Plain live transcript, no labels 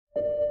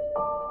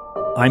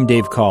I'm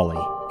Dave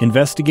Cawley,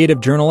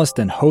 investigative journalist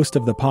and host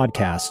of the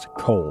podcast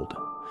Cold.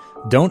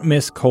 Don't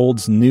miss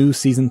Cold's new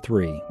Season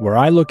 3, where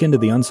I look into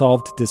the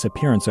unsolved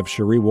disappearance of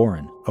Sheree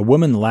Warren, a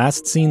woman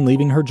last seen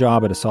leaving her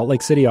job at a Salt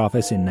Lake City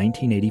office in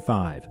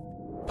 1985.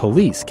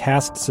 Police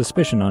cast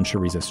suspicion on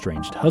Sheree's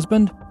estranged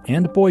husband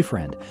and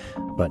boyfriend,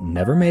 but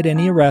never made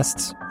any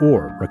arrests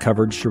or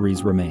recovered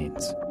Sheree's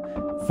remains.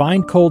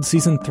 Find Cold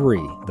Season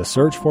 3, The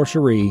Search for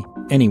Sheree,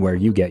 anywhere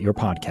you get your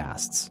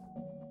podcasts.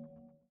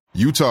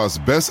 Utah's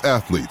best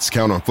athletes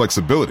count on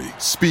flexibility,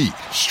 speed,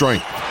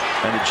 strength.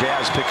 And the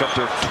Jazz pick up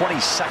their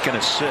 22nd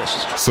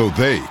assist. So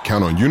they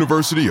count on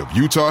University of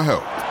Utah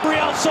Health.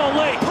 Real Salt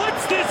Lake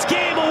puts this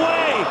game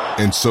away.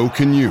 And so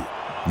can you.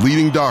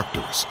 Leading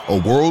doctors, a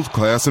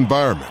world-class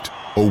environment,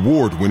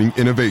 award-winning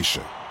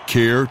innovation,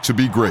 care to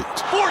be great.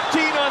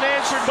 14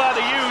 unanswered by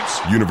the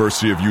Utes.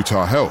 University of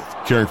Utah Health,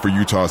 caring for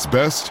Utah's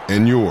best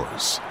and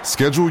yours.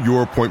 Schedule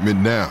your appointment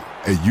now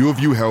at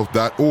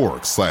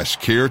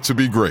uofuhealth.org/care to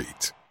be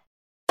great.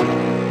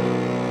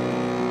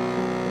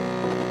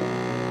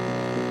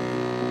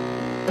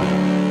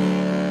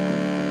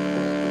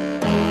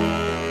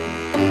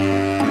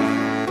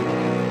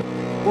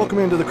 Welcome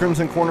into the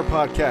Crimson Corner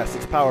podcast.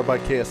 It's powered by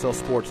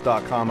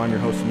KSLSports.com. I'm your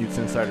host and Utes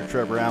insider,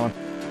 Trevor Allen.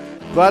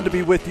 Glad to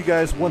be with you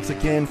guys once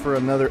again for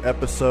another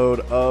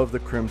episode of the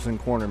Crimson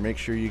Corner. Make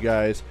sure you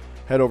guys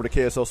head over to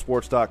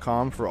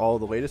KSLSports.com for all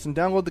of the latest and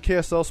download the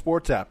KSL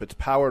Sports app. It's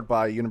powered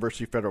by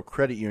University Federal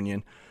Credit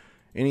Union.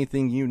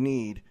 Anything you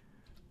need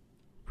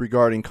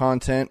regarding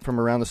content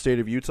from around the state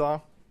of Utah,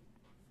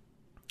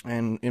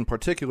 and in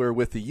particular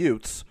with the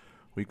Utes,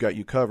 we've got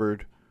you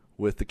covered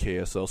with the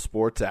KSL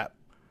Sports app.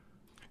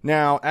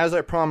 Now, as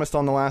I promised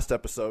on the last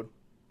episode,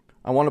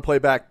 I want to play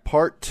back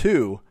part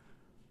 2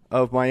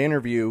 of my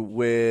interview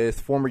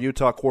with former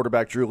Utah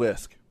quarterback Drew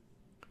Lisk.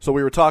 So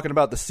we were talking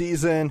about the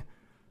season,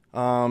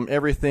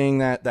 everything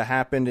that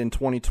happened in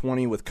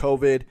 2020 with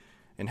COVID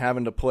and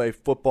having to play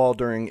football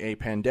during a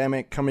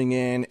pandemic, coming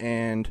in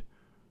and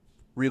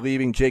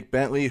relieving Jake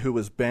Bentley, who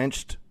was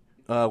benched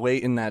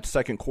late in that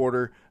second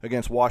quarter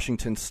against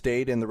Washington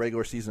State in the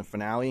regular season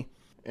finale.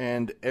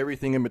 And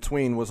everything in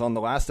between was on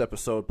the last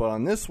episode. But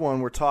on this one,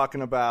 we're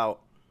talking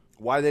about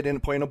why they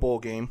didn't play in a bowl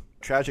game,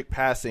 tragic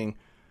passing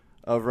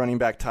of running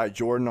back Ty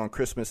Jordan on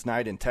Christmas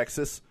night in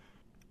Texas,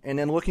 and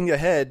then looking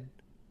ahead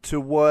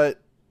to what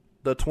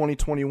the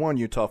 2021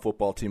 Utah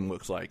football team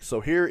looks like.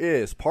 So here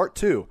is part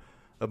 2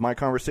 of my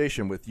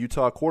conversation with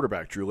Utah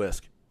quarterback Drew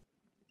Lisk.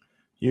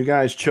 You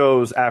guys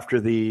chose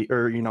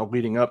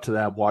leading up to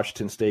that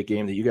Washington State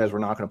game that you guys were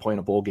not going to play in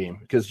a bowl game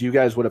because you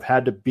guys would have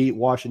had to beat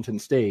Washington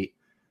State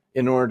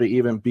in order to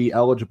even be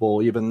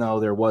eligible, even though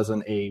there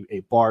wasn't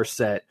a bar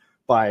set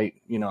by,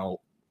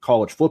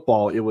 college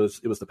football. It was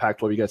the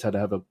Pac-12. You guys had to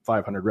have a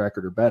 500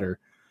 record or better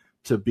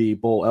to be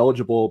bowl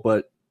eligible.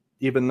 But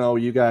even though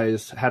you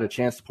guys had a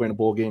chance to play in a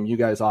bowl game, you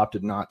guys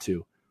opted not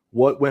to.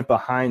 What went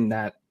behind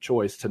that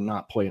choice to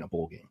not play in a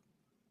bowl game?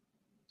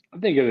 I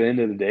think at the end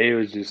of the day, it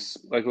was just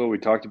like what we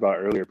talked about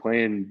earlier,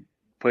 playing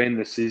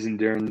the season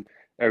during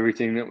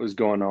everything that was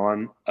going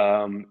on.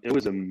 It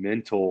was a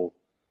mental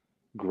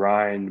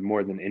grind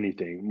more than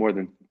anything, more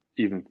than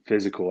even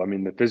physical. I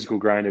mean, the physical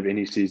grind of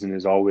any season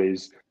is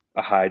always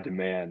a high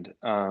demand.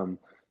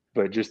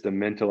 But just the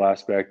mental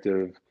aspect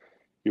of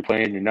you're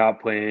playing, you're not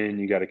playing,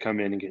 you got to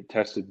come in and get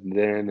tested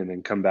then and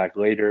then come back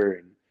later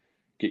and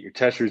get your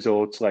test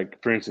results.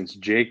 Like, for instance,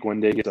 Jake one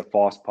day gets a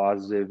false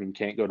positive and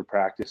can't go to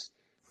practice.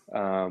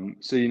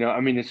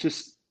 It's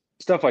just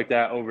stuff like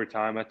that over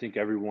time. I think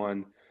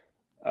everyone,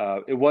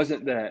 it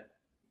wasn't that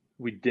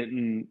we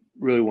didn't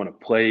really want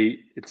to play.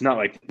 It's not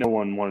like no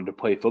one wanted to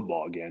play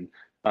football again.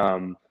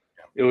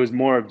 It was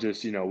more of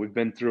just, we've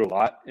been through a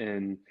lot.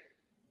 And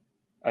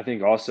I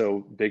think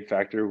also big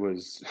factor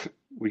was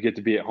we get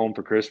to be at home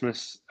for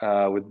Christmas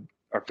with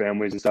our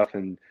families and stuff.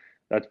 And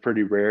that's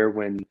pretty rare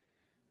when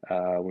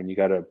you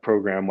got a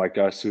program like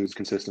us who's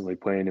consistently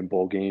playing in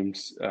bowl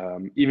games.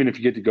 Even if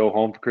you get to go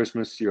home for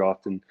Christmas, you're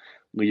often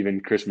leaving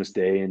Christmas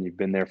Day and you've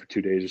been there for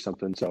 2 days or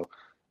something. So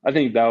I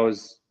think that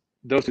was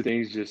those two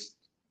things. Just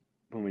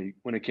when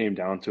it came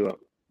down to it,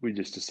 we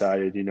just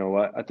decided, you know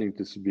what, I think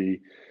this would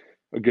be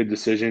a good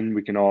decision.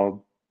 We can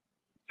all,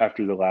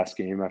 after the last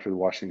game, after the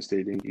Washington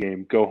State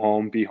game, go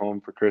home, be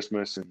home for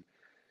Christmas, and,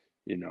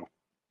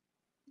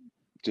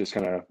 just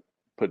kind of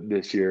put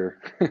the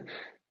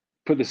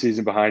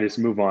season behind us,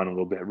 move on a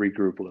little bit,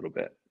 regroup a little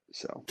bit.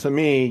 So to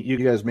me, you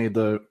guys made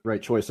the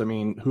right choice. I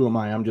mean, who am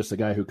I? I'm just a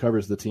guy who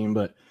covers the team,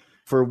 but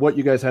for what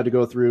you guys had to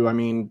go through, I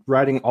mean,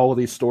 writing all of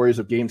these stories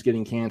of games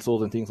getting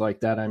canceled and things like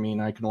that, I mean,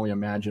 I can only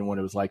imagine what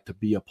it was like to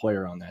be a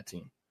player on that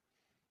team.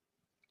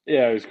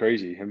 Yeah, it was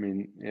crazy. I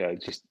mean,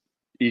 just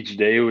each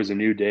day was a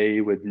new day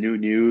with new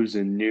news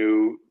and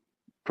new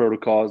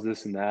protocols,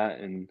 this and that,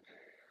 and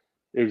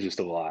it was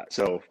just a lot.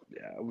 So,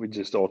 we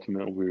just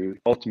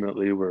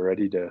ultimately were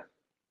ready to,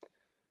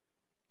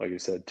 like I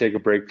said, take a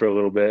break for a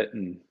little bit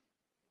and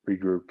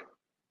regroup.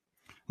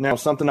 Now,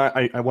 something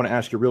I want to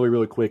ask you really,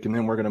 really quick, and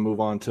then we're going to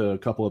move on to a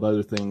couple of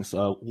other things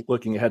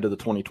looking ahead to the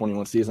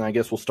 2021 season. I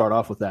guess we'll start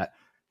off with that.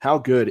 how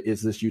good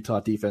is this Utah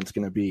defense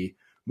going to be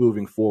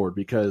moving forward?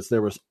 Because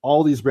there was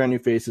all these brand new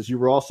faces. You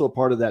were also a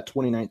part of that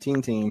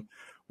 2019 team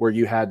where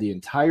you had the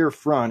entire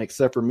front,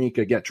 except for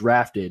Mika, get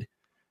drafted,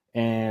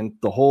 and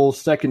the whole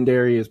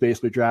secondary is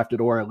basically drafted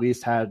or at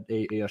least had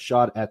a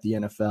shot at the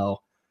NFL.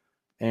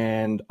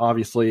 And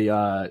obviously,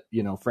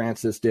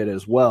 Francis did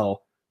as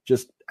well.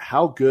 Just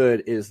how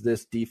good is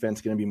this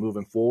defense going to be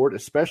moving forward,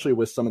 especially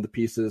with some of the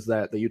pieces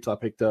that the Utah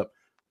picked up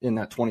in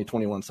that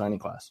 2021 signing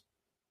class?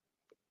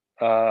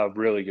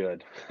 Really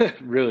good.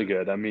 Really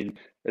good. I mean,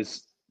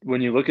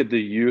 when you look at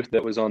the youth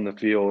that was on the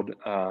field,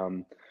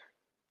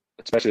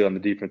 especially on the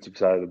defensive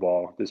side of the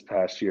ball this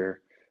past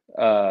year,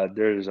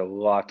 there's a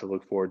lot to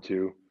look forward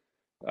to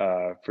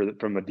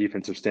from a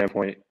defensive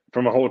standpoint,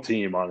 from a whole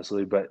team,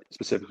 honestly, but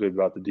specifically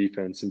about the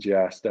defense, since you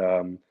asked.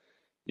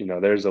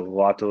 There's a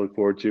lot to look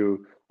forward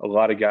to. A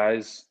lot of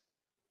guys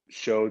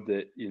showed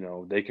that,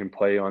 they can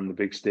play on the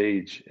big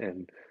stage.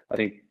 And I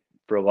think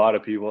for a lot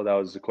of people, that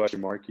was the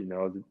question mark.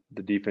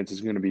 The defense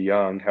is going to be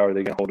young. How are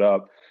they going to hold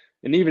up?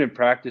 And even in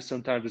practice,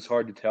 sometimes it's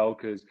hard to tell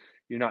because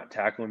you're not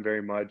tackling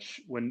very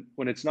much. When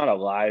it's not a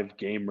live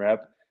game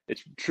rep,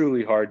 it's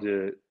truly hard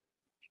to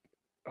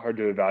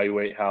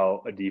evaluate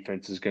how a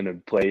defense is going to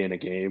play in a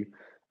game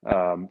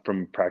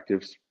from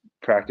practice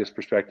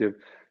perspective.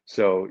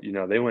 So,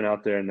 they went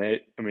out there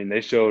and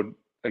they showed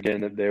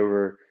again that they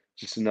were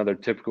just another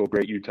typical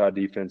great Utah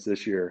defense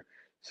this year.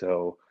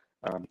 So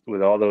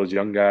with all those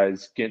young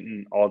guys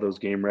getting all those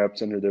game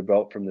reps under their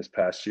belt from this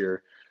past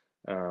year,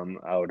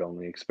 I would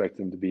only expect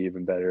them to be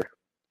even better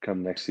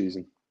come next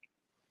season.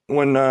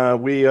 When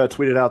we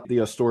tweeted out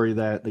the story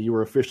that you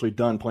were officially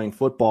done playing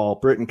football,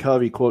 Britton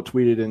Covey quote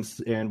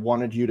tweeted and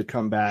wanted you to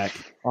come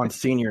back on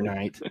senior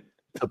night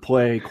to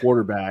play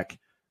quarterback.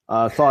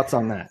 Thoughts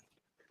on that?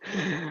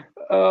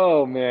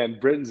 Oh man,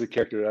 Britton's a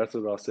character. That's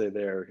what I'll say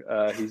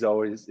there. He's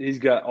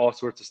got all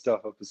sorts of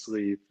stuff up his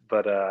sleeve.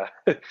 But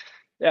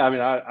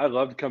yeah, I'd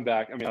love to come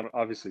back. I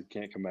obviously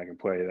can't come back and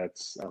play. I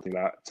don't think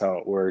that's how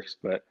it works.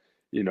 But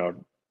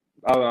I'm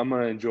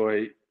gonna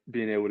enjoy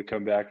being able to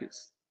come back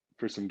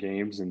for some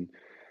games and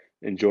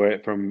enjoy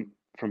it from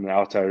the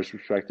outsider's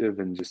perspective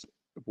and just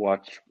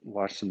watch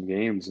some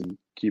games and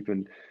keep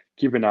an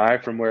eye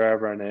from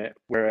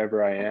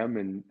wherever I am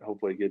and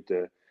hopefully get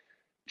to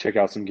check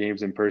out some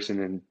games in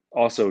person and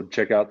also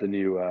check out the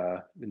new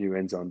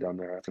end zone down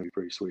there. That's gonna be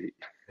pretty sweet.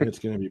 It's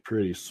gonna be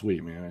pretty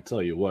sweet, man. I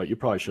tell you what, you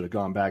probably should have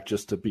gone back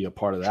just to be a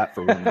part of that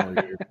for one more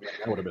year.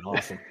 That would have been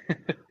awesome.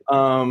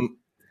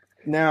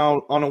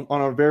 Now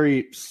on a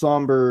very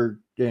somber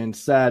and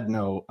sad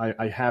note,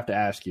 I have to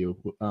ask you.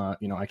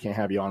 I can't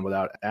have you on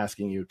without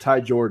asking you.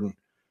 Ty Jordan,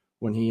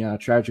 when he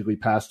tragically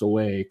passed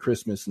away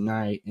Christmas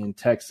night in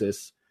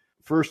Texas.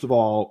 First of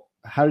all,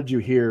 how did you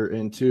hear?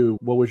 And two,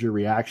 what was your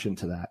reaction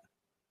to that?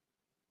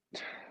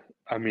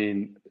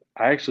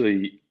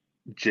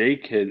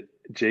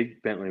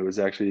 Jake Bentley was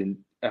actually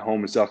at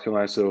home in South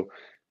Carolina. So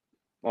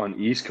on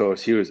East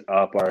Coast, he was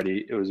up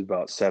already. It was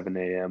about 7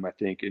 a.m., I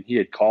think. And he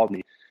had called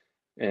me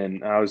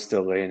and I was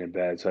still laying in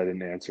bed. So I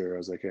didn't answer. I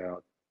was like, yeah,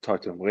 I'll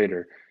talk to him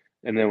later.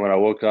 And then when I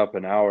woke up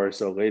an hour or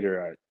so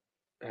later,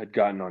 I had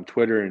gotten on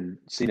Twitter and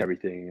seen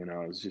everything. And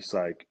I was just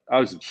like, I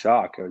was in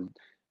shock.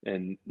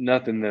 And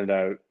nothing that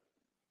I,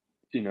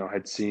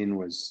 had seen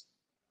was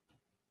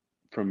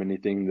from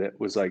anything that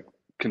was like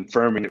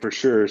confirming it for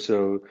sure.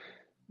 So,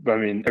 but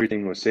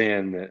everything was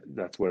saying that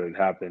that's what had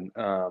happened.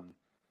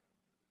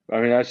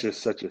 That's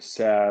just such a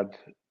sad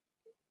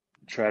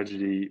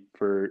tragedy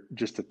for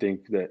just to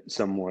think that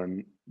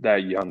someone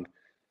that young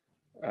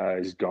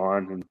is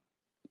gone. And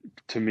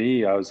to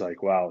me, I was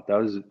like, wow, it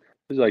was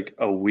like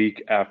a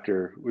week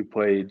after we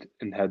played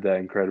and had that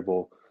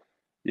incredible,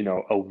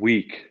 a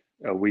week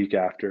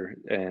after,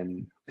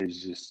 and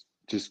he's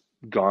just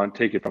gone,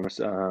 take it from us.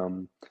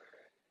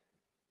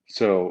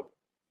 So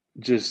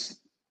just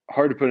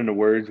hard to put into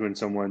words when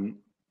someone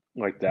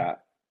like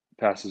that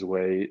passes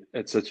away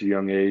at such a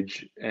young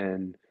age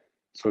and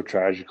so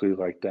tragically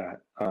like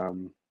that.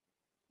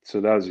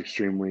 So that was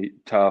extremely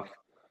tough,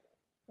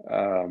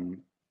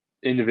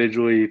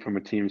 individually from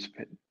a team's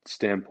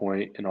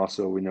standpoint, and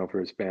also we know for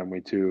his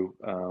family too.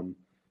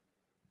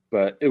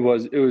 But we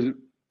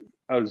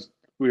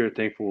were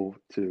thankful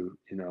to,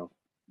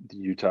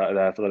 the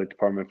athletic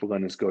department for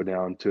letting us go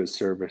down to his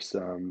service.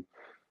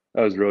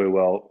 That was really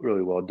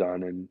well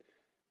done. And,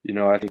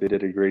 I think they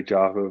did a great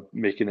job of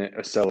making it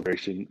a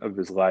celebration of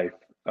his life,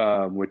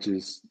 which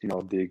is,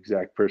 the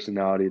exact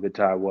personality that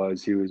Ty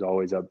was. He was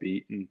always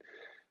upbeat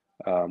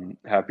and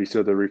happy.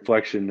 So the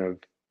reflection of,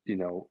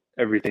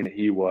 everything that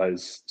he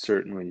was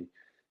certainly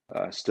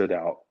stood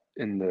out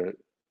in the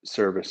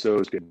service. So it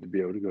was good to be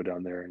able to go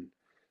down there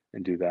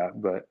and do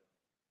that. But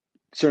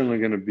certainly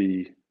going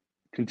to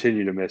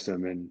continue to miss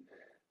him, and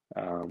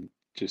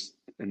just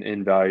an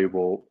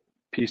invaluable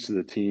piece of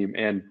the team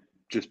and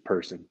just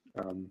person.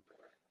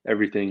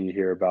 Everything you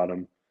hear about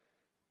him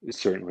is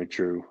certainly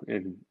true,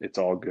 and it's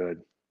all good.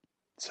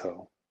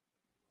 So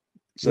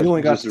we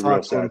only got to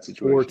talk to him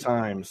 4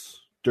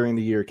 times during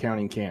the year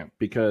counting camp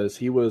because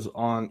he was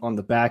on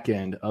the back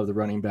end of the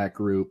running back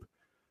group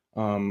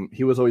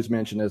He was always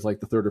mentioned as like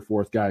the third or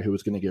fourth guy who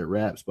was going to get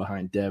reps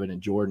behind Devin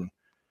and Jordan.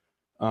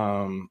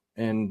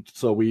 And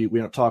so we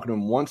ended up talking to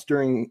him once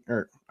during,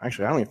 or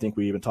actually, I don't even think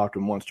we even talked to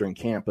him once during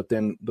camp. But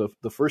then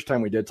the first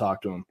time we did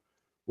talk to him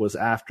was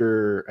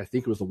after, I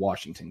think it was the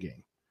Washington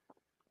game.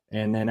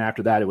 And then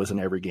after that, it was an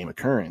every game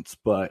occurrence.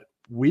 But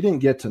we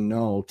didn't get to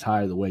know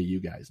Ty the way you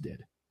guys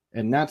did.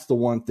 And that's the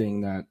one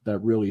thing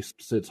that really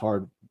sits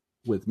hard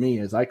with me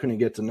is I couldn't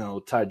get to know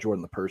Ty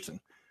Jordan, the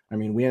person. I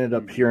mean, we ended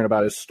up hearing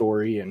about his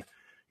story and,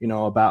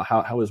 about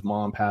how his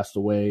mom passed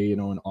away, in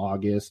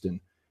August,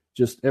 and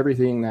just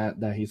everything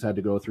that he's had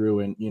to go through,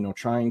 and,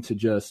 trying to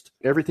just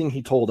everything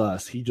he told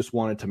us, he just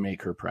wanted to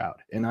make her proud.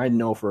 And I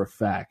know for a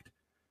fact,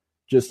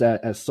 just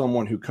as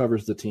someone who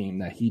covers the team,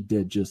 that he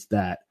did just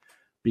that,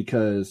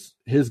 because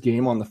his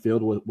game on the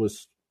field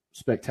was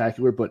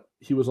spectacular, but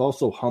he was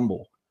also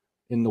humble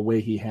in the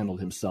way he handled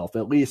himself,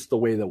 at least the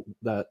way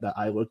that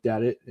I looked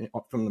at it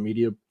from the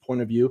media point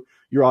of view.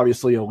 You're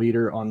obviously a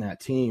leader on that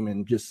team,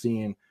 and just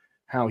seeing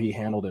how he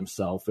handled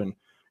himself. And,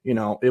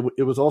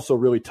 it was also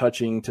really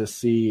touching to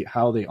see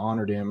how they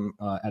honored him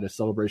at a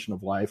celebration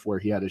of life where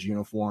he had his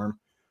uniform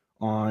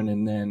on.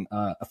 And then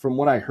from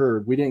what I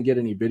heard, we didn't get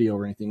any video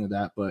or anything of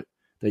that, but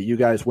that you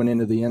guys went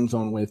into the end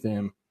zone with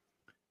him,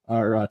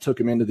 or took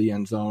him into the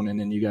end zone. And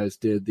then you guys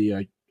did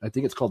I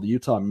think it's called the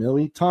Utah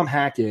Millie. Tom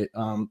Hackett,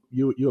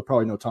 you'll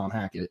probably know Tom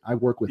Hackett. I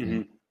work with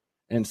him.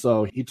 And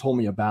so he told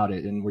me about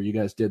it, and where you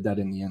guys did that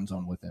in the end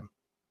zone with him.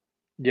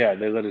 Yeah,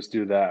 they let us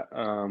do that.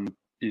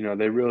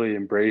 They really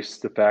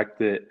embraced the fact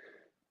that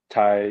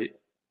Ty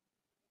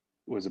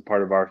was a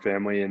part of our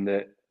family, and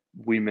that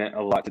we meant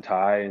a lot to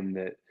Ty, and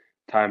that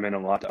Ty meant a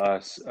lot to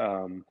us.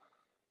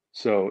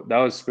 So that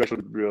was special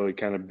to really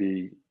kind of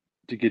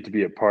get to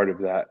be a part of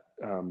that,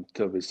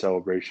 to his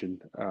celebration.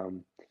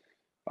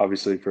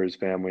 Obviously for his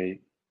family,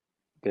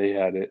 they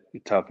had it the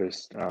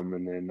toughest.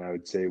 And then I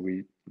would say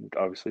we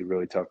obviously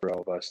really tough for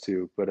all of us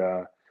too. But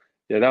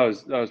yeah, that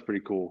was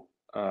pretty cool.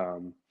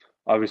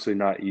 Obviously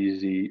not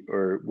easy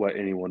or what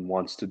anyone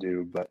wants to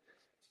do, but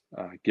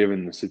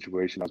given the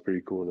situation, it's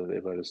pretty cool that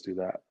they let us do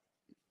that.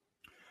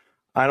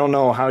 I don't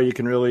know how you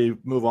can really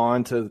move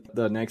on to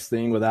the next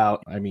thing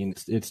without,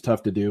 it's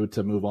tough to do,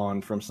 to move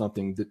on from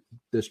something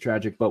this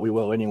tragic, but we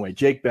will anyway.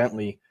 Jake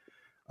Bentley,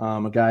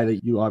 a guy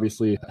that you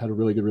obviously had a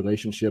really good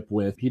relationship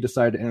with, he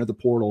decided to enter the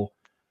portal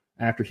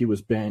after he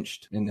was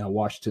benched in the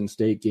Washington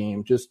State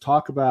game. Just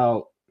talk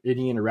about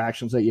any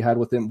interactions that you had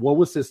with him. What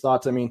was his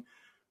thoughts?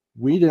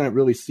 We didn't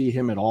really see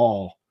him at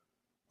all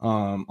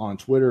on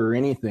Twitter or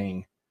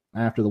anything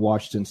after the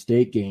Washington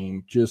State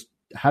game. Just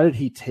how did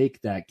he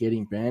take that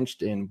getting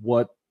benched, and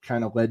what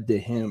kind of led to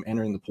him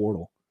entering the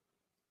portal?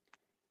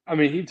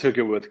 He took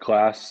it with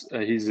class.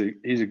 He's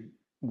a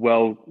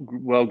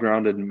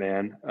well-grounded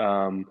man.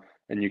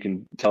 And you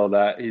can tell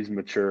that he's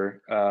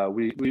mature.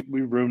 We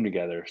roomed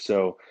together.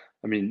 So,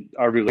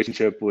 our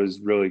relationship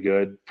was really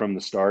good from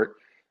the start.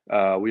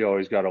 We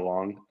always got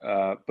along.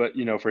 But,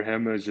 for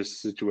him, it was just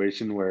a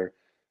situation where,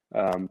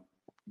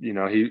 he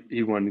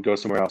wanted to go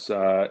somewhere else.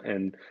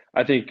 And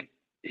I think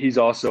he's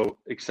also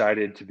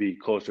excited to be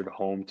closer to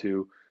home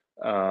too.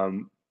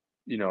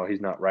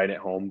 He's not right at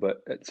home,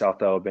 but at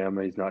South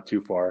Alabama, he's not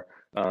too far.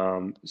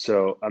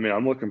 So,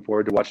 I'm looking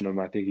forward to watching him.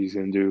 I think he's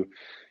going to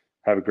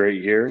have a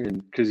great year,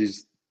 and because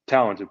he's a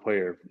talented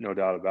player, no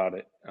doubt about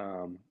it.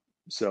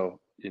 So,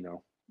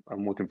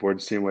 I'm looking forward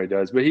to seeing what he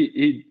does. But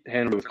he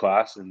handled it with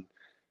class and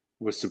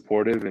was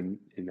supportive, and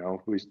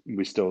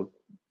we still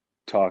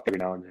talk every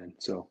now and then.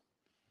 So,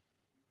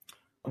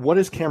 what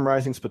is Cam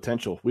Rising's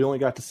potential? We only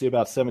got to see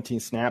about 17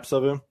 snaps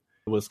of him.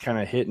 It was kind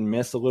of hit and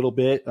miss a little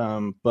bit,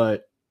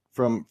 but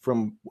from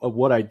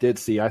what I did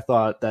see, I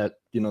thought that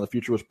the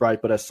future was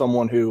bright. But as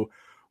someone who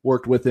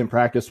worked with him,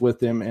 practiced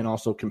with him, and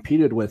also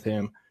competed with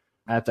him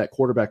at that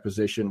quarterback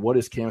position, what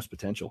is Cam's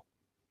potential?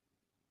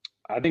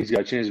 I think he's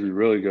got a chance to be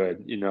really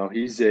good.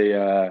 He's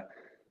a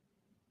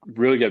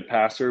really good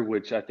passer,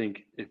 which I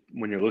think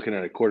when you're looking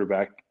at a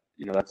quarterback,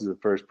 that's the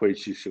first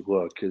place you should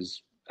look,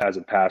 because as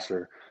a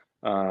passer,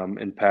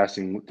 and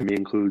passing to me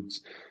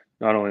includes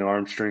not only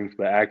arm strength,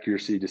 but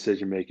accuracy,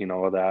 decision-making,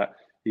 all of that.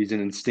 He's an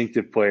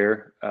instinctive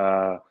player,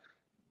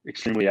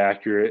 extremely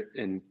accurate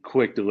and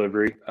quick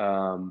delivery.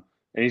 And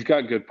he's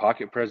got good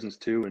pocket presence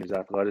too, and his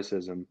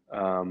athleticism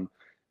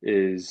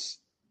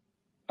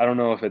I don't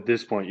know if at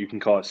this point you can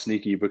call it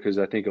sneaky, because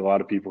I think a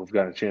lot of people have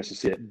gotten a chance to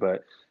see it,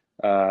 but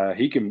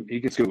he can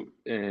scoot,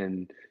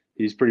 and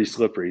he's pretty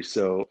slippery.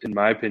 So in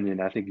my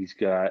opinion, I think he's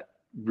got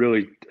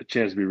really a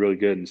chance to be really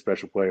good and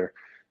special player.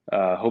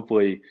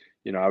 Hopefully,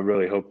 I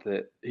really hope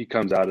that he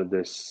comes out of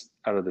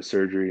the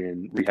surgery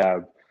and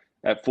rehab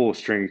at full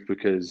strength,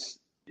 because,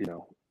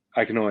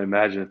 I can only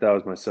imagine if that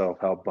was myself,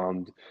 how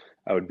bummed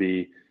I would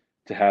be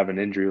to have an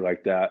injury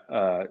like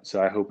that.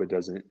 So I hope it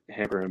doesn't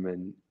hamper him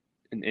in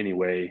any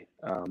way.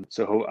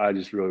 So I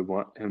just really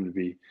want him to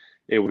be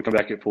able to come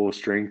back at full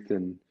strength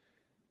and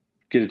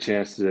get a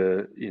chance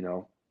to,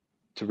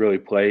 to really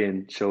play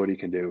and show what he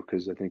can do,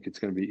 because I think he's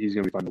going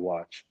to be fun to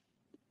watch.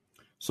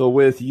 So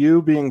with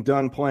you being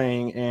done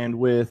playing and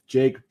with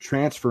Jake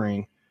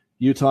transferring,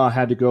 Utah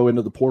had to go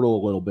into the portal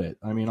a little bit.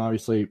 I mean,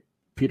 obviously,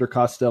 Peter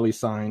Costelli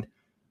signed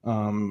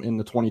in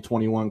the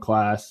 2021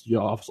 class. You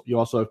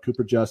also have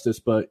Cooper Justice,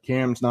 but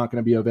Cam's not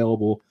going to be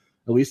available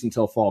at least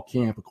until fall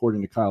camp,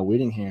 according to Kyle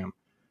Whittingham.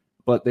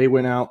 But they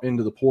went out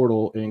into the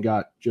portal and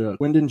got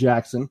Wyndon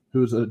Jackson,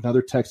 who's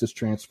another Texas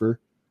transfer,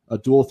 a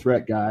dual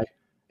threat guy,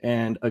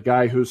 and a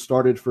guy who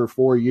started for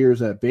 4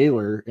 years at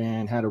Baylor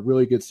and had a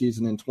really good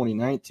season in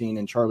 2019,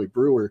 and Charlie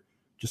Brewer.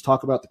 Just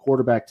talk about the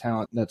quarterback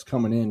talent that's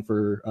coming in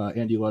for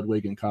Andy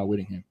Ludwig and Kyle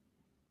Whittingham.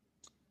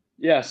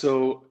 Yeah,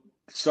 so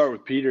to start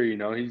with Peter,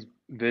 he's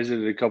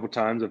visited a couple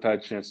times. I've had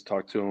a chance to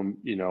talk to him,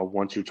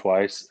 once or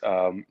twice.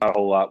 Not a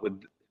whole lot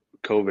with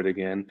COVID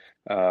again.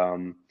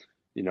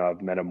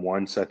 I've met him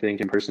once, I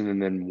think, in person,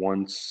 and then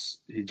once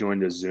he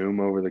joined a Zoom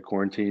over the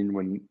quarantine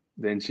when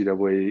the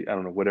NCAA, I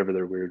don't know, whatever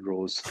their weird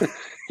rules,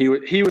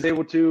 he was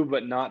able to,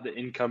 but not the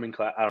incoming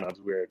class. I don't know, it's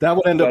weird. That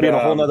would end up being a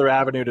whole other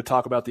avenue to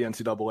talk about the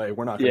NCAA.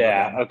 We're not going to.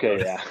 Yeah, okay,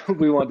 yeah,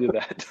 we won't do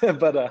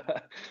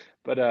that.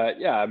 But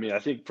yeah, I mean, I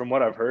think from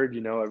what I've heard,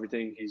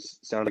 everything,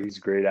 sounds like he's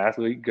a great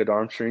athlete, good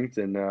arm strength,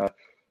 and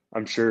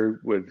I'm sure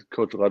with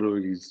Coach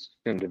Ludwig, he's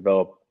going to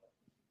develop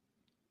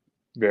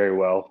very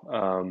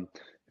well.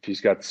 If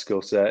he's got the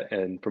skill set,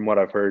 and from what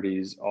I've heard,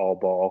 he's all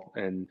ball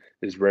and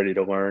is ready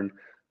to learn.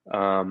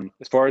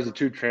 As far as the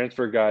two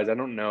transfer guys, I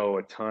don't know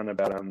a ton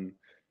about them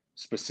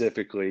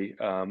specifically.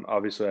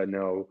 Obviously, I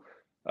know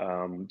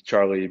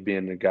Charlie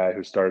being the guy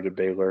who started at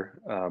Baylor.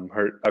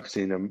 I've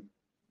seen a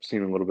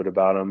little bit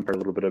about him, heard a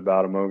little bit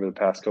about him over the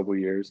past couple of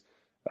years.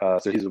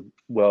 So he's a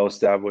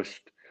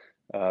well-established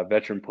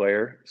veteran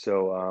player.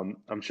 So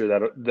I'm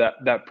sure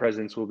that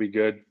presence will be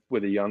good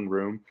with a young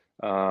room.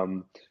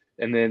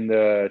 And then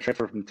the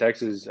transfer from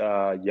Texas,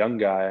 young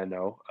guy, I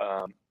know.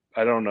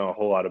 I don't know a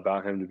whole lot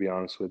about him, to be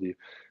honest with you.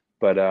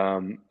 But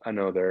I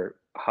know they're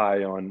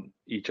high on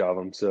each of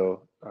them.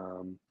 So,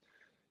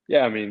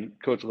 yeah, I mean,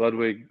 Coach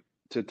Ludwig,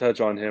 to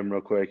touch on him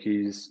real quick,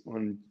 he's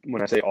when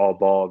I say all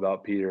ball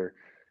about Peter,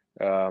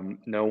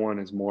 no one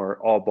is more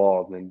all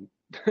ball than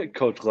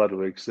Coach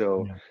Ludwig.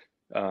 So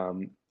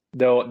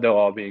they'll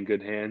all be in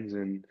good hands.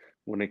 And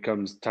when it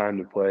comes time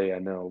to play, I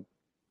know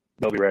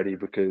they'll be ready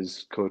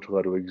because Coach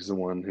Ludwig is the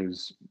one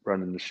who's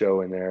running the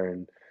show in there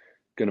and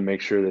going to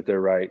make sure that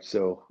they're right.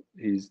 So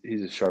he's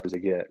as sharp as they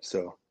get.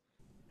 So,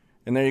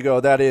 and there you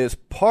go. That is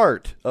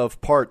part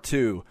of part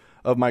 2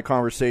 of my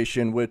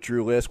conversation with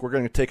Drew Lisk. We're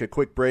going to take a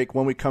quick break.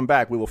 When we come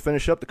back, we will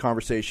finish up the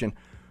conversation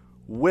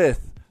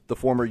with the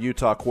former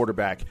Utah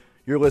quarterback.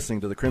 You're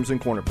listening to the Crimson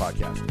Corner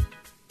podcast.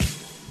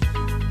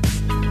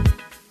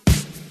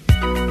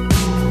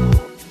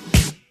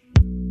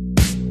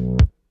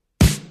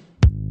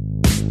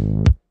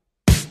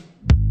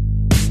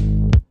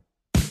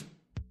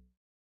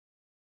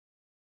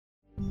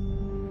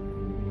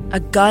 A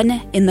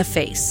gun in the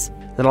face.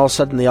 Then all of a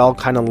sudden they all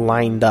kind of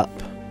lined up.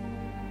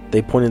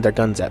 They pointed their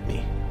guns at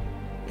me.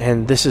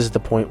 And this is the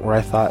point where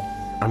I thought,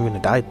 I'm going to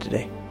die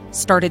today.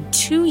 Started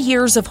 2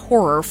 years of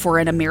horror for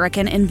an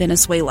American in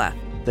Venezuela.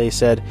 They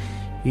said,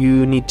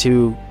 you need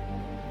to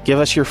give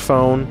us your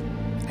phone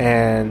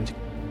and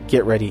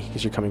get ready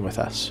because you're coming with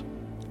us.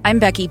 I'm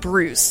Becky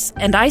Bruce,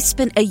 and I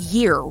spent a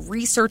year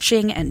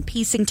researching and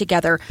piecing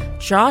together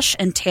Josh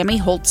and Tammy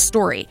Holt's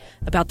story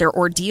about their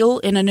ordeal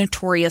in a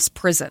notorious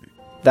prison.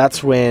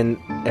 That's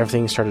when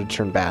everything started to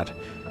turn bad.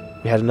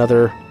 We had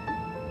another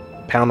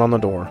pound on the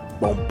door.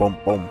 Boom, boom,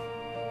 boom.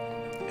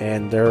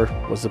 And there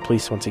was the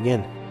police once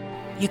again.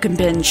 You can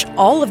binge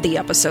all of the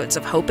episodes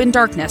of Hope and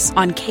Darkness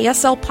on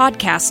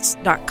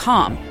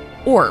KSLPodcasts.com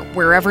or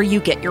wherever you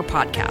get your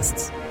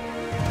podcasts.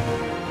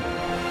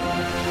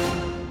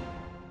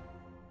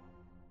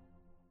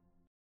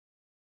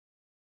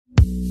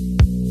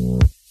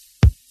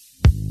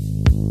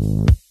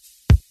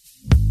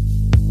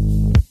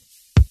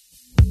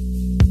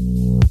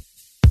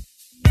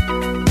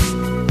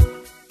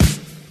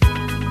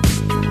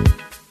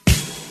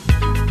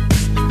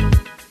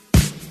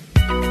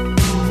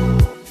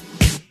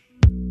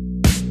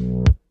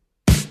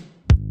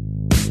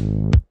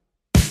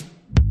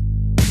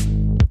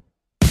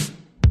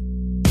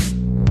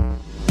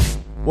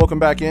 Welcome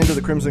back into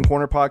the Crimson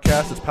Corner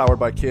podcast. It's powered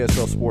by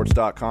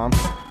KSLSports.com.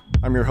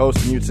 I'm your host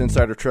and Utes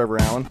Insider,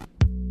 Trevor Allen.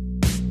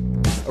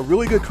 A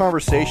really good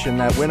conversation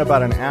that went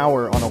about an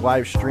hour on a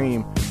live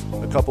stream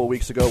a couple of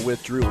weeks ago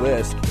with Drew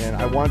Lisk, and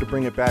I wanted to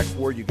bring it back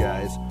for you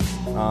guys.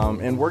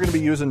 And we're going to be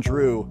using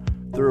Drew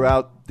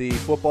throughout the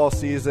football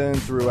season,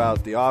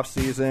 throughout the off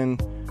season.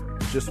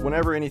 Just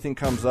whenever anything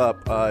comes up,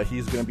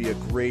 he's going to be a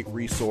great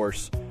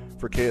resource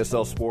for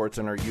KSL Sports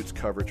and our Utes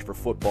coverage for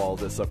football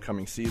this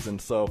upcoming season.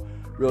 So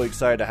really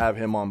excited to have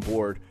him on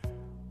board.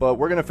 But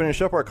we're going to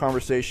finish up our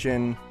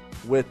conversation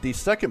with the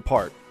second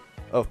part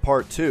of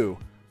part 2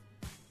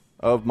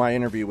 of my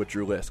interview with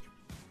Drew Lisk.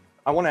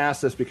 I want to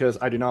ask this because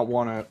I do not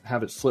want to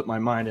have it slip my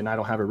mind and I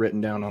don't have it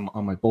written down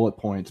on my bullet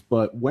points.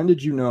 But when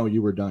did you know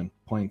you were done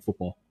playing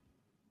football?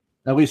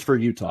 At least for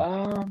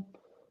Utah.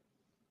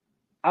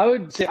 I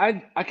would say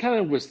I kind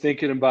of was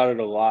thinking about it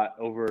a lot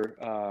over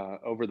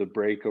the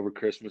break, over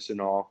Christmas and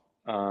all.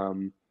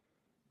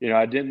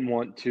 I didn't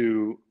want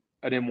to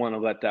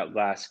let that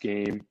last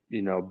game,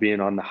 being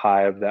on the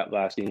high of that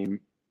last game,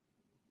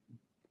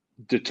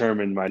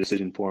 determine my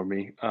decision for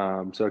me.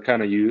 So I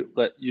kind of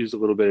used a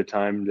little bit of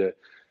time to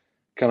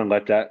kind of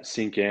let that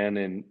sink in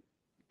and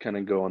kind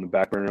of go on the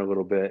back burner a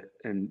little bit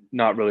and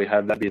not really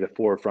have that be the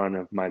forefront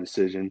of my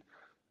decision.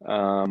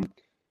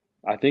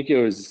 I think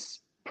it was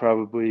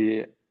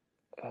probably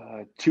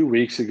 2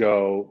 weeks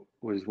ago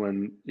was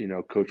when,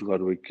 Coach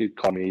Ludwig could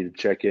call me to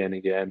check in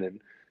again.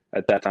 And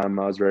at that time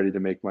I was ready to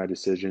make my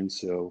decision.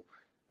 So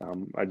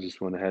I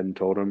just went ahead and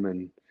told him,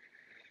 and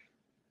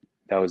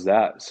that was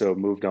that. So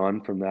moved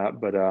on from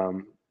that. But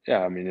yeah,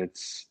 I mean,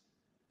 it's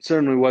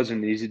certainly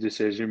wasn't an easy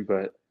decision,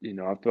 but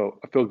I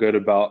feel good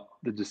about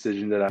the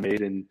decision that I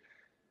made, and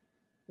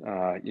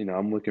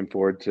I'm looking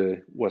forward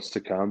to what's to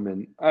come.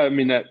 And I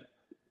mean that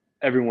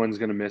everyone's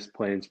going to miss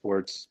playing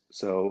sports.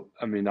 So,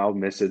 I mean, I'll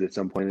miss it at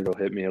some point. It'll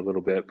hit me a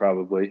little bit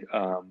probably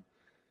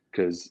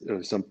because it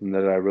was something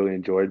that I really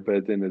enjoyed. But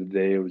at the end of the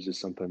day, it was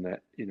just something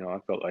that, I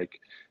felt like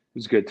it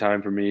was a good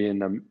time for me,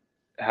 and I'm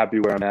happy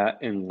where I'm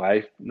at in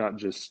life, not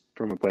just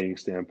from a playing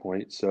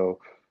standpoint. So,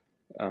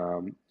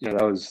 that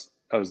was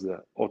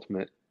the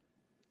ultimate,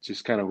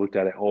 just kind of looked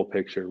at it whole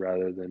picture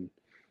rather than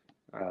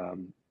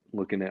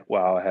looking at,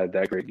 wow, I had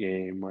that great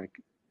game. Like,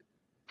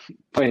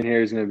 playing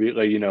here is going to be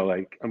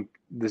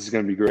this is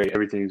going to be great.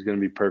 Everything is going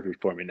to be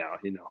perfect for me now,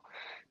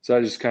 So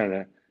I just kind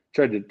of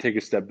tried to take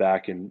a step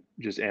back and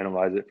just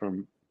analyze it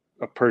from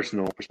a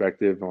personal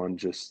perspective on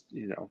just,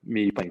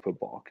 me playing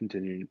football,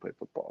 continuing to play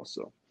football.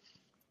 So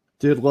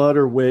did Ludd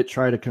or Witt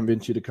try to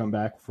convince you to come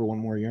back for one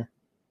more year?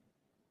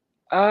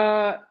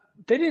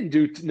 They didn't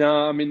do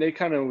no. I mean, they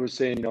kind of were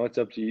saying, it's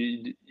up to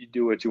you. You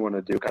do what you want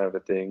to do, kind of a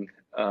thing.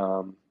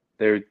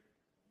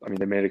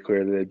 They made it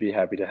clear that they'd be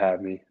happy to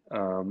have me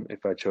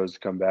if I chose to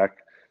come back.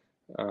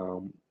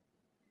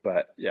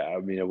 But yeah, I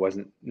mean, it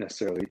wasn't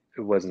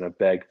a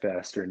beg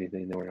fest or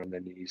anything. They weren't on their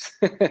knees,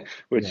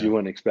 which you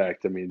wouldn't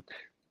expect. I mean,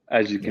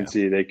 as you can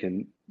see, they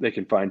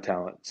can find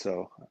talent.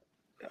 So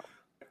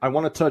I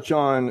want to touch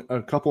on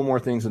a couple more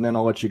things and then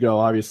I'll let you go.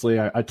 Obviously,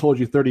 I told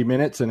you 30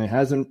 minutes and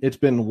it's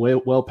been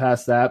well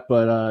past that,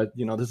 but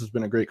this has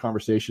been a great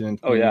conversation.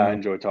 And, I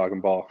enjoy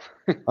talking ball.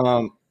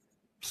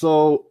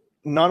 So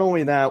not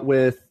only that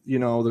with,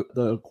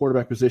 the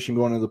quarterback position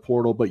going into the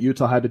portal, but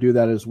Utah had to do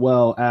that as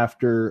well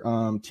after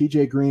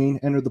TJ Green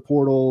entered the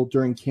portal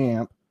during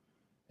camp.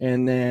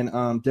 And then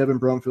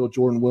Devin Brumfield,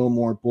 Jordan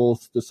Wilmore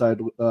both decided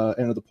to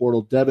enter the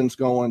portal. Devin's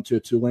going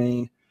to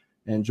Tulane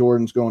and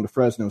Jordan's going to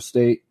Fresno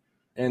State.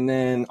 And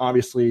then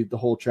obviously the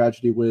whole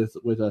tragedy with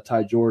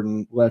Ty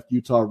Jordan left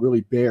Utah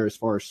really bare as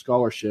far as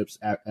scholarships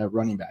at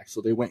running back.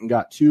 So they went and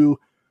got two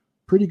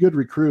pretty good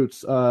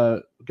recruits,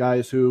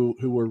 guys who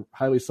were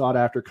highly sought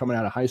after coming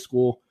out of high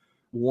school.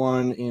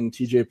 One in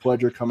TJ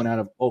Pledger coming out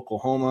of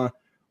Oklahoma,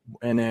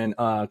 and then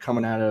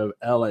coming out of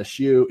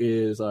LSU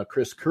is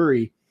Chris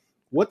Curry.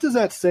 What does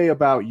that say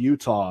about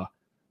Utah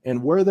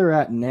and where they're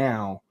at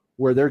now,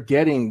 where they're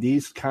getting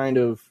these kind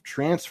of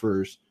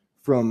transfers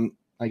from,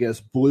 I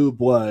guess, blue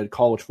blood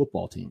college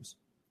football teams?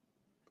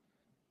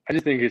 I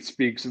just think it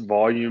speaks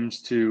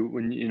volumes to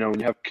when you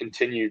have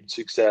continued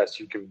success,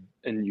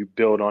 you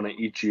build on it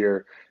each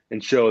year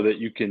and show that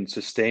you can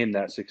sustain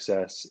that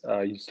success.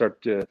 You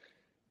start to,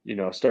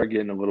 start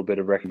getting a little bit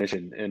of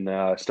recognition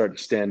and start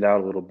to stand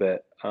out a little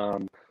bit.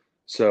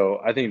 So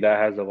I think that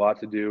has a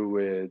lot to do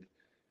with,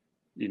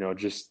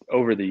 just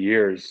over the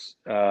years,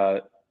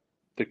 the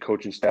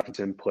coaching staff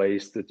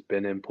that's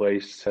been in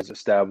place has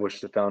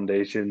established the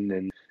foundation,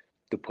 and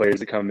the players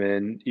that come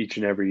in each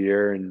and every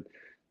year and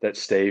that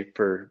stay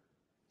for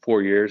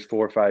 4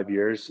 or 5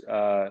 years,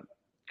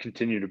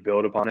 continue to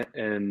build upon it.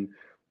 And,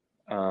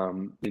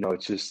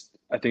 it's just,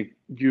 I think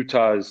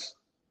Utah's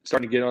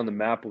starting to get on the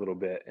map a little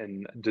bit,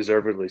 and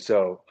deservedly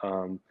so.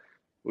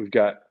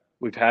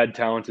 We've had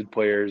talented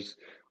players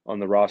on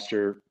the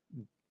roster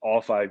all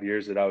 5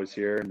 years that I was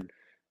here, and,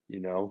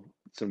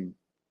 some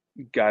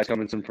guys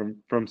coming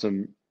from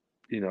some,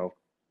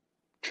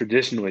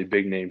 traditionally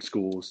big name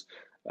schools.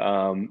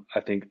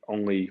 I think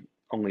only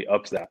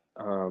ups that.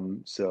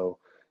 So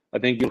I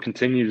think you'll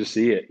continue to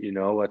see it.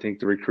 I think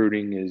the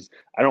recruiting is,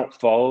 I don't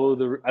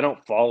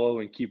follow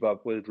and keep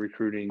up with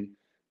recruiting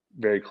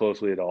very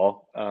closely at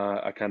all.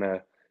 I kind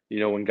of,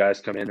 when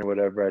guys come in or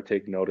whatever, I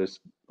take notice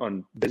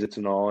on visits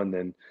and all, and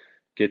then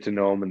get to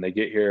know them, and they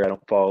get here. I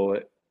don't follow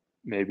it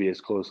maybe as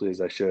closely as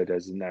I should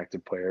as an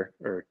active player,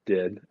 or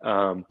did.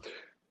 But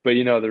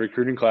the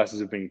recruiting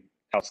classes have been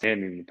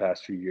outstanding in the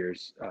past few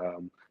years.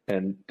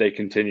 And they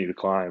continue to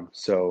climb.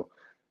 So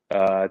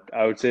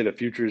I would say the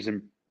future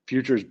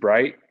is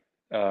bright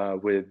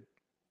with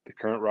the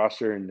current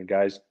roster and the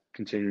guys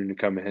continuing to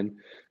come in,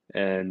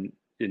 and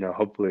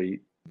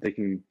hopefully they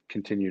can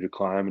continue to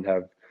climb and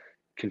have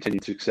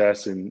continued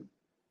success and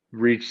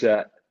reach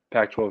that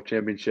Pac-12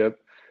 championship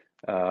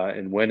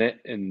and win it,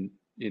 and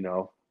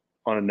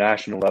on a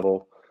national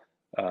level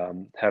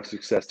have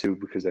success too,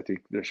 because I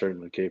think they're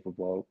certainly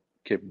capable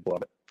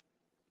of it.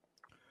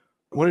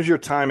 What has your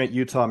time at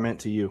Utah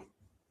meant to you?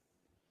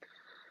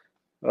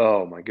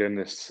 Oh my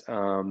goodness.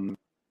 I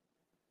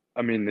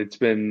mean, it's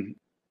been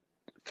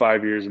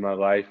 5 years of my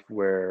life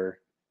where,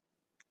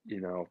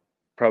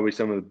 probably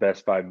some of the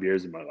best 5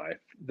 years of my life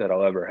that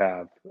I'll ever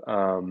have.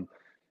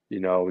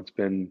 It's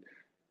been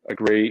a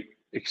great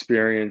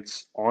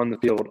experience on the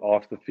field,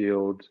 off the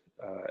field,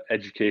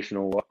 education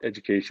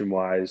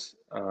wise.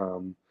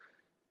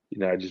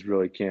 I just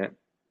really can't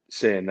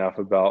say enough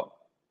about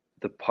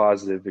the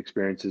positive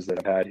experiences that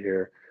I've had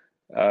here.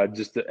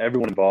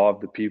 Everyone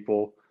involved, the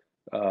people,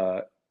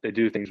 they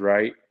do things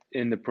right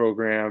in the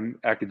program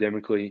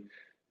academically.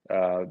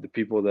 The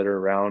people that are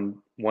around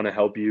want to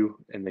help you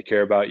and they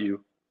care about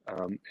you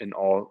in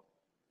all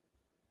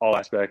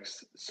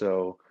aspects.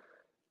 So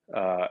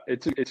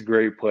it's a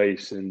great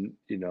place, and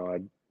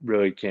I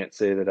really can't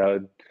say that I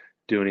would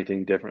do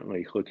anything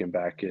differently looking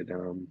back at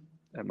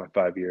my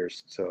 5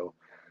 years. So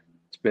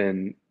it's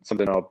been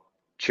something I'll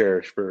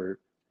cherish for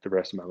the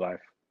rest of my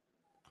life.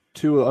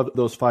 2 of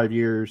those 5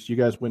 years, you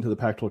guys went to the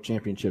Pac-12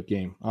 championship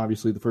game.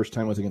 Obviously, the first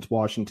time was against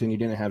Washington. You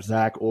didn't have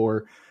Zach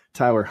or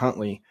Tyler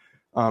Huntley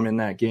in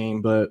that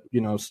game, but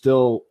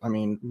still,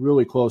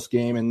 really close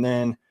game. And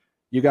then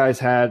you guys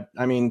had,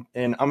 and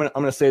I'm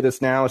gonna say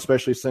this now,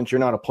 especially since you're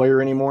not a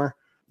player anymore.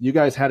 You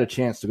guys had a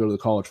chance to go to the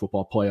college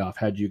football playoff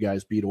had you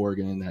guys beat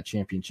Oregon in that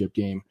championship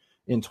game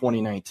in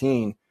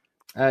 2019.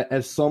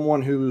 As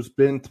someone who's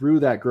been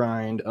through that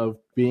grind of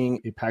being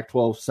a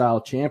Pac-12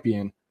 South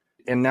champion,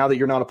 and now that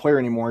you're not a player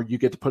anymore, you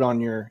get to put on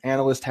your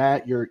analyst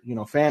hat, your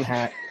fan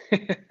hat.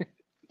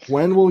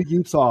 When will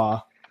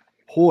Utah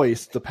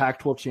hoist the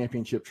Pac-12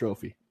 championship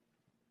trophy?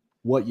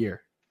 What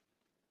year?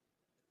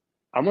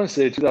 I'm going to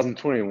say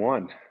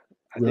 2021.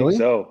 I Really? think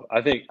so.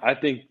 I think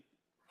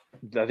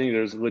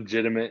there's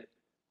legitimate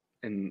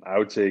and I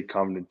would say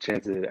confident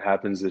chance that it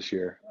happens this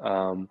year.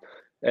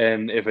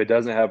 And if it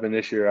doesn't happen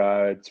this year,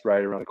 it's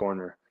right around the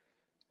corner.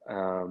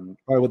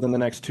 Probably within the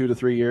next 2 to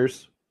 3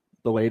 years,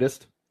 the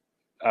latest.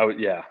 I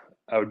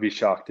would be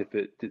shocked if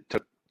it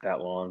took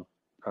that long.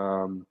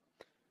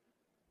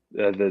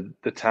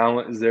 The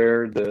talent is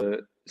there,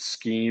 the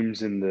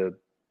schemes and the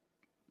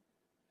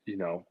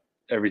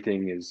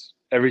everything's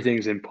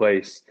in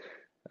place.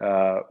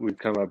 We've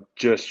come up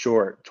just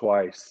short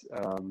twice.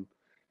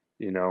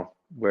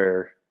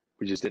 Where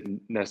we just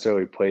didn't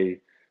necessarily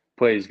play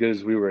as good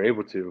as we were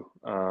able to.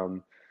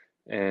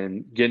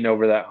 And getting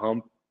over that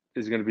hump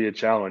is going to be a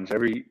challenge.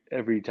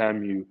 Every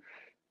time you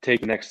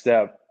take the next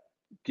step,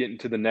 getting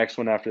to the next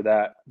one after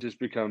that just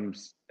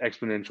becomes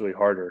exponentially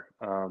harder.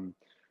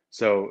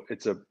 So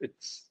it's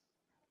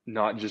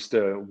not just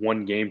a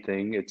one game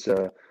thing. It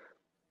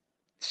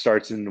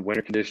starts in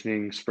winter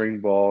conditioning, spring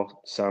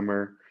ball,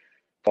 summer,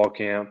 fall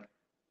camp,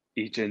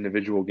 each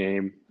individual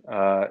game.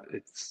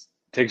 It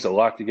takes a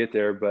lot to get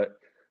there, but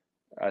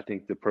I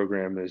think the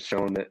program has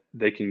shown that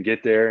they can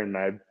get there, and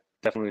I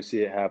definitely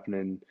see it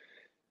happening,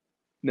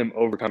 them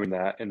overcoming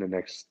that in the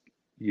next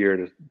year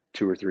to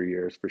 2 or 3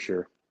 years for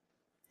sure.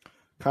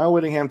 Kyle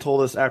Whittingham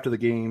told us after the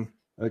game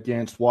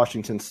against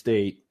Washington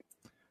State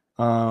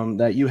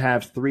that you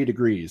have 3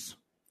 degrees.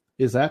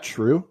 Is that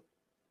true?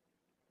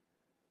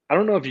 I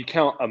don't know if you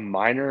count a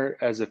minor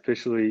as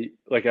officially,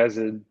 like as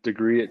a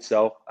degree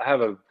itself.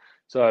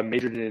 So I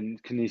majored in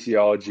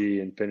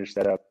kinesiology and finished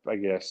that up, I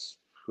guess,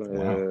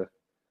 I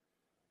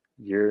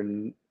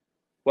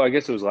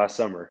guess it was last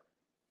summer.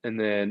 And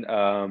then,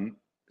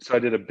 so I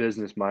did a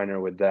business minor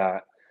with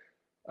that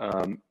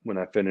when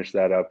I finished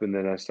that up. And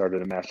then I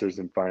started a master's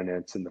in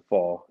finance in the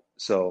fall.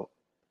 So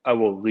I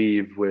will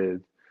leave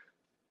with,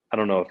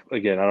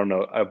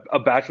 a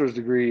bachelor's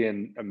degree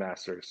and a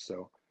master's.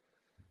 So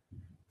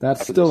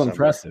that's still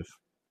impressive.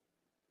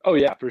 Oh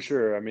yeah, for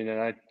sure. I mean, and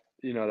I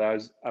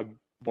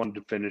wanted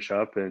to finish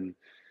up and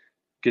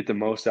get the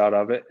most out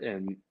of it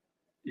and,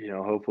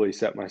 hopefully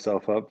set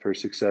myself up for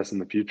success in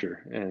the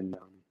future. And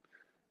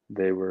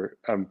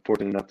I'm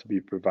fortunate enough to be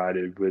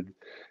provided with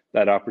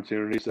that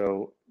opportunity.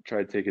 So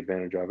try to take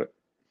advantage of it.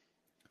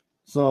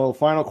 So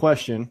final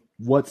question,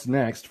 what's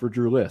next for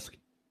Drew Lisk?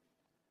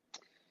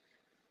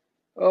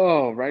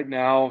 Oh, right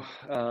now,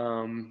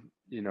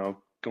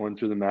 going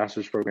through the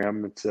master's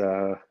program, it's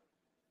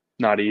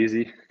not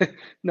easy,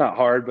 not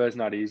hard, but it's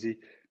not easy.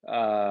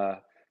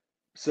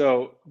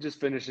 So just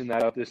finishing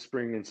that up this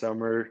spring and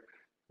summer,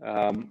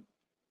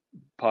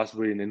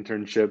 possibly an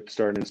internship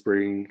starting in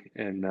spring,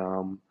 and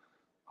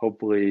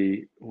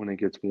hopefully when it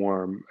gets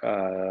warm,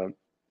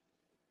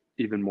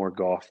 even more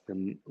golf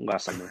than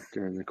last summer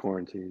during the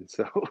quarantine.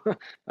 So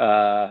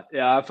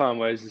I found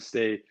ways to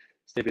stay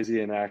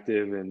busy and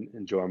active and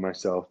enjoy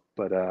myself.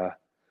 But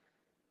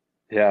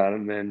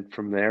and then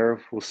from there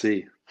we'll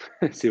see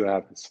what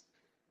happens.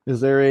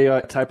 Is there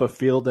a type of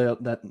field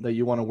that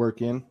you want to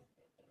work in?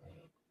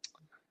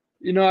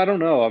 I don't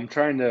know. I'm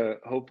trying to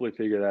hopefully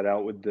figure that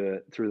out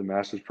through the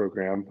master's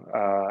program.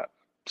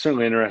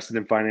 Certainly interested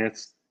in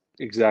finance.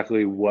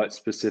 Exactly what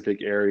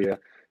specific area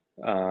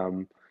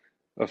of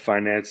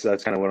finance?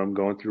 That's kind of what I'm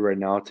going through right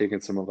now. Taking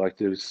some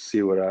electives,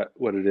 see what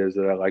it is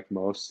that I like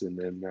most, and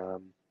then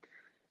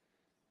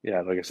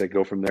like I said,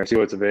 go from there. See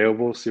what's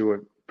available. See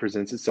what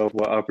presents itself,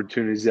 what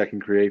opportunities I can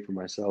create for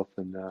myself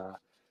and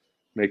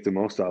make the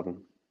most of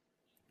them.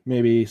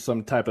 Maybe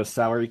some type of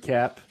salary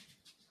cap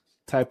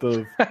type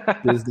of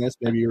business.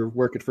 Maybe you're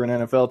working for an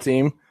NFL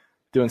team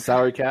doing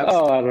salary caps.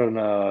 Oh, I don't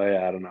know.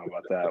 Yeah, I don't know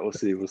about that.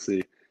 We'll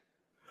see.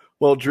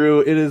 Well, Drew,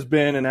 it has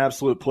been an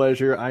absolute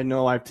pleasure. I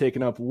know I've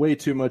taken up way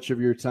too much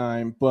of your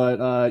time, but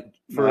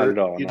not at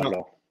all.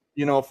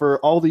 You know, for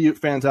all the Ute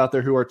fans out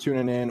there who are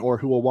tuning in or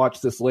who will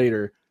watch this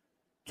later,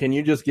 can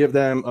you just give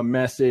them a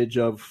message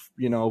of,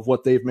 you know, of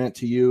what they've meant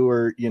to you,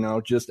 or, you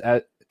know, just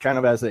at kind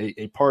of as a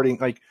parting,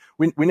 like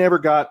we never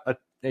got a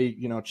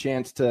you know,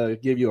 chance to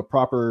give you a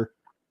proper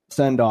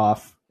send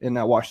off in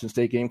that Washington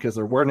State game because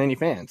there weren't any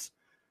fans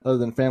other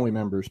than family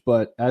members.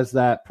 But as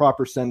that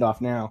proper send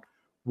off now,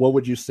 what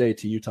would you say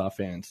to Utah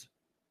fans?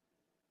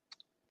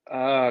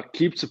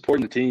 Keep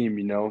supporting the team.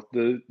 You know,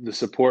 the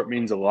support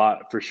means a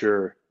lot for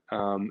sure.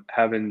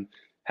 Having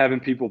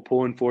people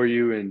pulling for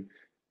you and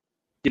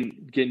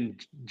getting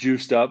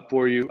juiced up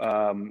for you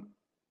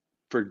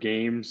for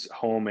games,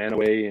 home and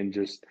away, and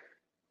just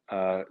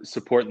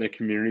supporting the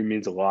community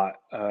means a lot.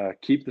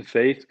 Keep the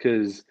faith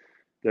because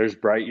there's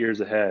bright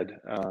years ahead.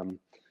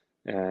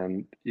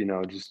 And, you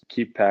know, just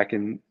keep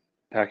packing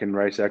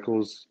Rice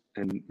Eccles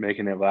and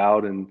making it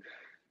loud and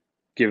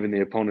giving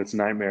the opponents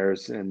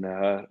nightmares. And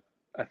I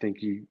think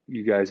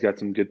you guys got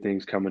some good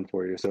things coming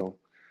for you. So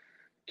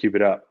keep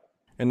it up.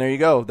 And there you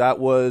go. That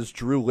was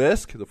Drew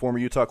Lisk, the former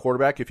Utah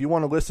quarterback. If you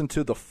want to listen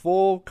to the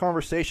full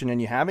conversation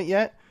and you haven't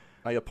yet,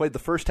 I played the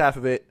first half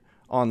of it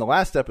on the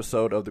last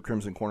episode of the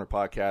Crimson Corner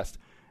podcast,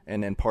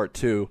 and then part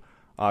 2,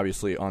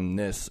 obviously, on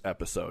this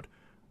episode.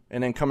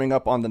 And then coming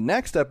up on the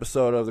next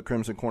episode of the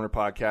Crimson Corner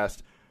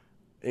podcast,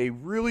 a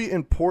really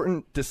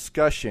important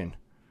discussion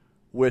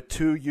with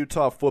 2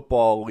 Utah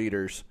football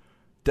leaders,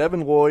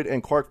 Devin Lloyd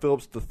and Clark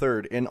Phillips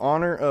III. In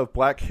honor of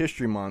Black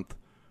History Month,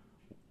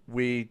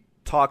 we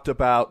talked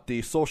about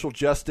the social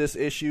justice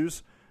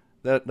issues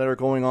that are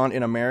going on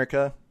in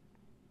America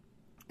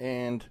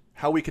and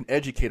how we can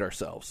educate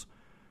ourselves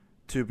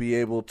to be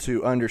able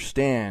to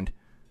understand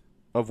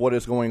of what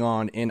is going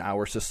on in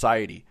our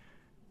society.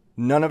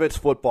 None of it's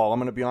football, I'm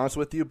going to be honest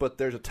with you, but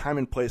there's a time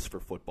and place for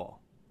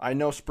football. I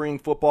know spring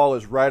football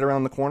is right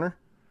around the corner,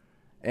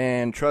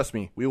 and trust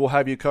me, we will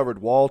have you covered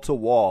wall to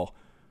wall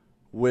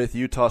with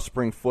Utah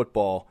spring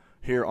football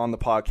here on the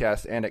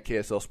podcast and at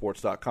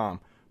KSLSports.com.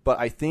 But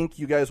I think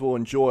you guys will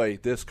enjoy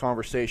this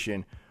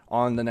conversation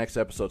on the next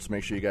episode, so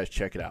make sure you guys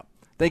check it out.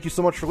 Thank you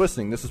so much for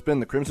listening. This has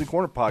been the Crimson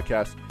Corner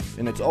podcast,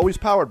 and it's always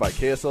powered by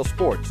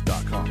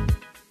KSLSports.com.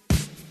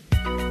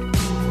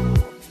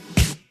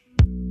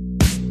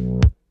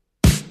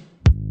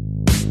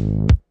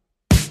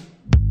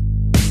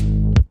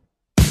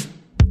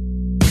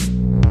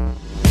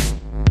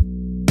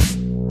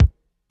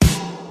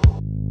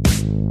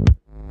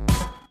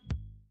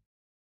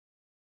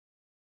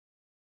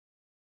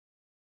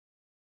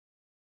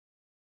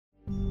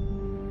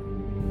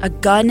 A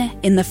gun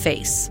in the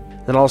face.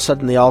 Then all of a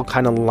sudden they all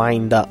kind of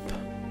lined up.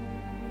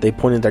 They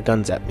pointed their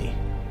guns at me.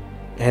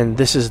 And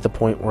this is the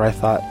point where I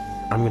thought,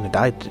 I'm going to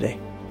die today.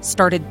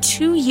 Started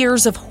 2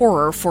 years of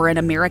horror for an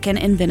American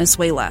in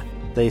Venezuela.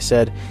 They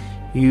said,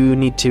 you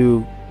need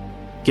to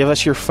give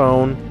us your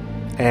phone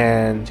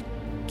and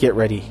get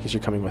ready because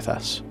you're coming with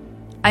us.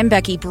 I'm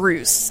Becky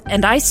Bruce,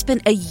 and I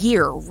spent a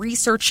year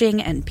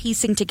researching and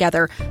piecing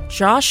together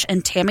Josh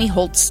and Tammy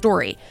Holt's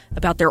story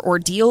about their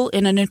ordeal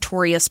in a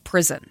notorious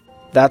prison.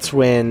 That's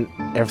when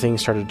everything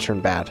started to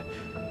turn bad.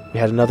 We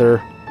had another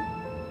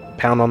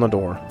pound on the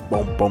door.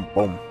 Boom, boom,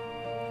 boom.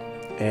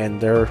 And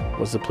there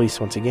was the police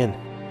once again.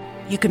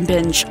 You can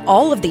binge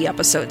all of the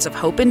episodes of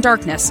Hope and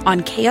Darkness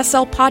on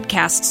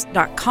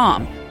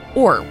KSLPodcasts.com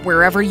or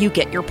wherever you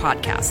get your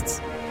podcasts.